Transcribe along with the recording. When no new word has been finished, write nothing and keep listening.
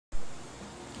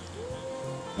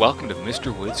Welcome to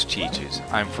Mr. Woods Teaches.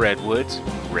 I'm Fred Woods,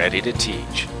 ready to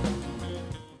teach.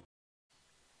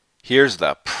 Here's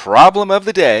the problem of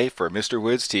the day for Mr.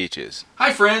 Woods Teaches.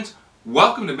 Hi friends,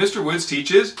 welcome to Mr. Woods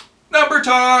Teaches Number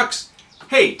Talks.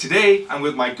 Hey, today I'm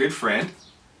with my good friend,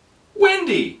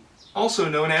 Wendy, also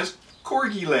known as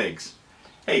Corgi Legs.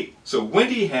 Hey, so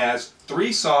Wendy has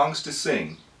 3 songs to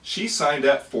sing. She signed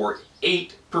up for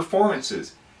 8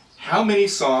 performances. How many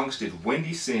songs did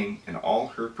Wendy sing in all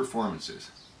her performances?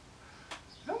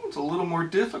 That one's a little more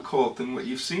difficult than what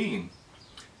you've seen.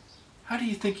 How do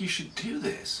you think you should do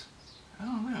this? I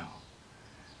don't know.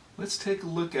 Let's take a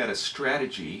look at a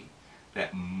strategy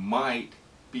that might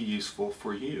be useful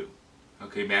for you.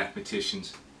 Okay,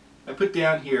 mathematicians, I put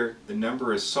down here the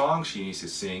number of songs she needs to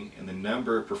sing and the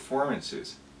number of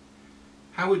performances.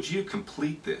 How would you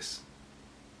complete this?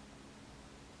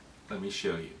 Let me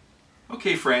show you.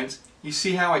 Okay friends, you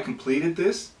see how I completed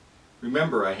this?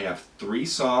 Remember, I have 3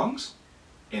 songs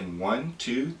and 1,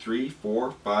 2, 3,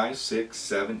 4, 5, 6,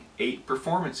 7, 8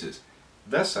 performances.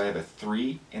 Thus I have a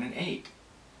 3 and an 8.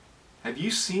 Have you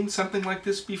seen something like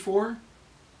this before?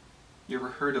 You ever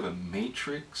heard of a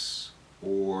matrix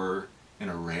or an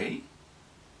array?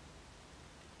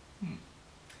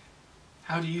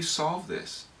 How do you solve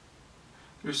this?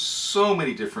 There's so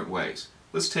many different ways.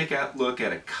 Let's take a look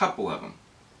at a couple of them.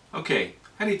 Okay,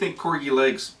 how do you think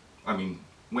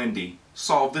Wendy,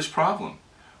 solved this problem?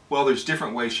 Well, there's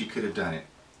different ways she could have done it.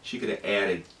 She could have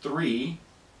added 3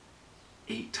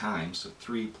 8 times, so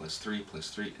 3 plus 3 plus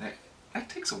 3. That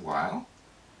takes a while.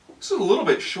 This is a little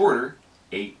bit shorter,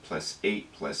 8 plus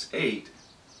 8 plus 8,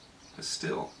 but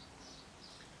still.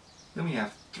 Then we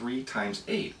have 3 times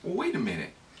 8. Well, wait a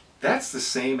minute. That's the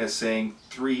same as saying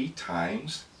 3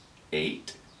 times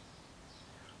 8,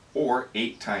 or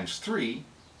 8 times 3.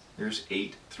 There's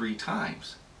 8 3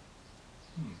 times.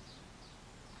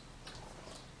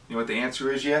 You know what the answer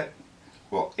is yet?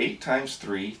 Well, 8 times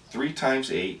 3, 3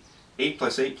 times 8, 8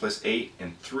 plus 8 plus 8,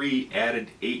 and 3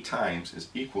 added 8 times is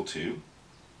equal to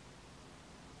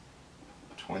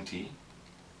 24.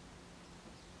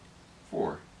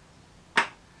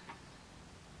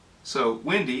 So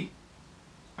Wendy,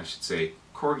 I should say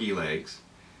Corgi Legs,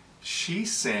 she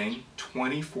sang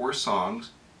 24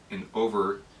 songs in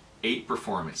over 8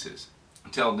 performances.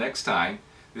 Until next time,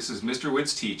 this is Mr.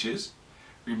 Woods Teaches.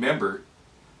 Remember,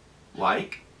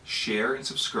 like, share, and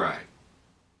subscribe.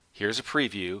 Here's a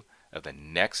preview of the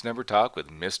next number talk with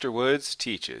Mr. Woods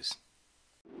Teaches.